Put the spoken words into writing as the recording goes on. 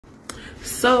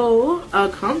So a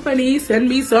company sent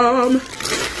me some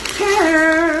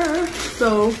hair.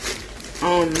 So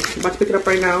I'm about to pick it up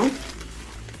right now.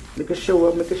 Making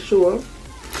sure. And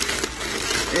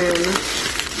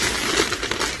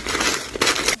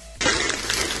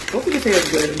hopefully this hair is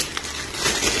good.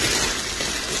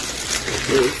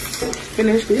 It's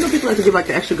finished. You know people like to give like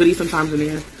the extra goodies sometimes in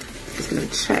there. Just gonna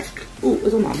check. Ooh,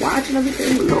 it's on my watch and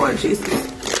everything. Lord Jesus.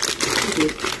 Okay. I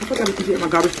feel like I'm keeping my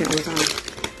garbage can all the time.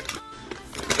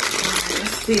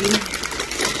 Let's see.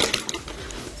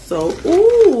 So,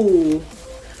 ooh,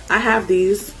 I have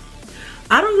these.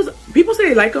 I don't use, people say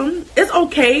they like them. It's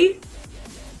okay.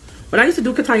 When I used to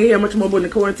do Kdiddavis hair much more in the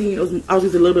quarantine, I was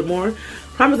using a little bit more.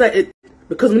 Problem is that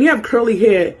because when you have curly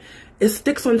hair, it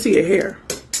sticks onto your hair.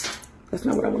 That's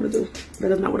not what I want to do.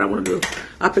 That is not what I want to do.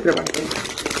 I'll pick it up right there.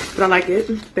 But I like it.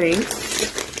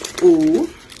 Thanks. Ooh.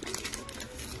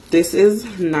 This is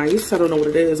nice. I don't know what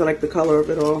it is. I like the color of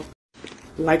it all.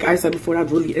 Like I said before,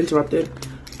 that's really interrupted.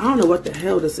 I don't know what the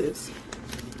hell this is.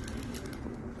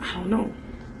 I don't know.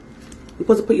 You're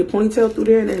supposed to put your ponytail through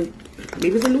there and then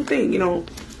maybe it's a new thing, you know.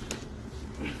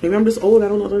 Maybe I'm just old. I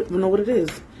don't know what it is.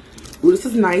 Ooh, this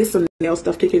is nice. Some nail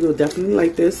stuff. KK will definitely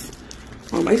like this.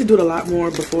 I used to do it a lot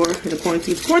more before in the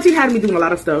quarantine. Quarantine had me doing a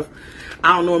lot of stuff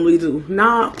I don't normally do.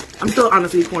 Now, I'm still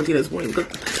honestly quarantined at this point. Because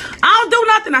I don't do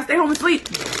nothing. I stay home and sleep.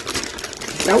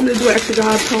 That want me to do an extra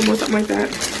job comb or something like that.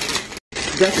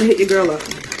 Definitely hit your girl up.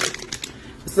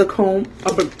 This is a comb,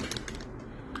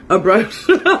 a brush.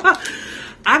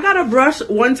 I got a brush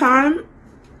one time,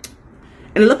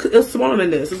 and it's smaller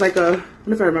than this. It's like a, I don't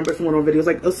know if I remember from one of the videos,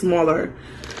 like a smaller.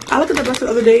 I looked at the brush the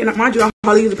other day, and mind you, I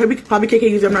probably use it. Probably KK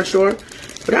uses it, I'm not sure.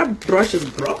 But that brush is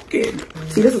broken.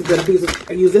 See, this is good.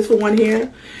 I use this for one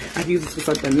hair. I use this for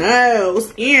something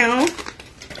else. Ew.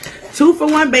 2 for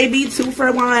 1, baby. 2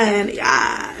 for 1.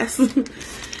 Yes.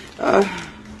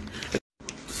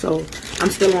 So, I'm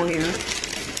still on here.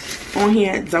 On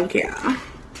here, don't care.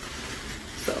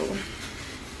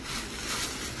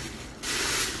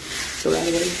 So that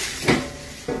way.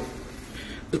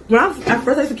 At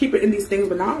first I used to keep it in these things,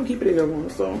 but now I don't keep it in anymore.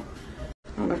 So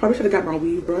I probably should have got my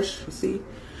weave brush. See,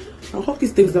 I hope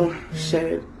these things don't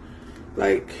shed.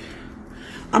 Like,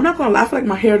 I'm not gonna lie, I feel like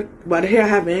my hair, the hair I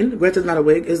have in, granted it's not a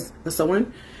wig, is a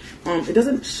sewing. It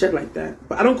doesn't shed like that,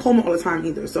 but I don't comb it all the time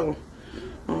either. So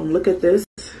look at this.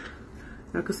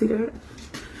 Y'all can see that.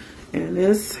 And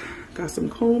this got some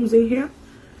combs in here.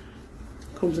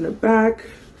 Combs in the back.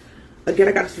 Again,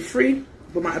 I got this for free,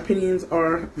 but my opinions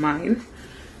are mine.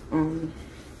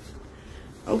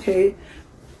 Okay.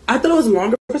 I thought it was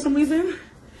longer for some reason,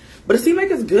 but it seemed like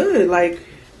it's good. Like,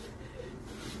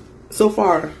 so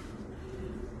far,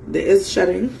 there is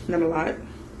shedding, not a lot.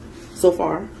 So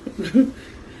far. I'm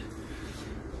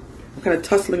kind of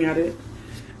tussling at it.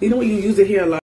 You know when you use it here a lot.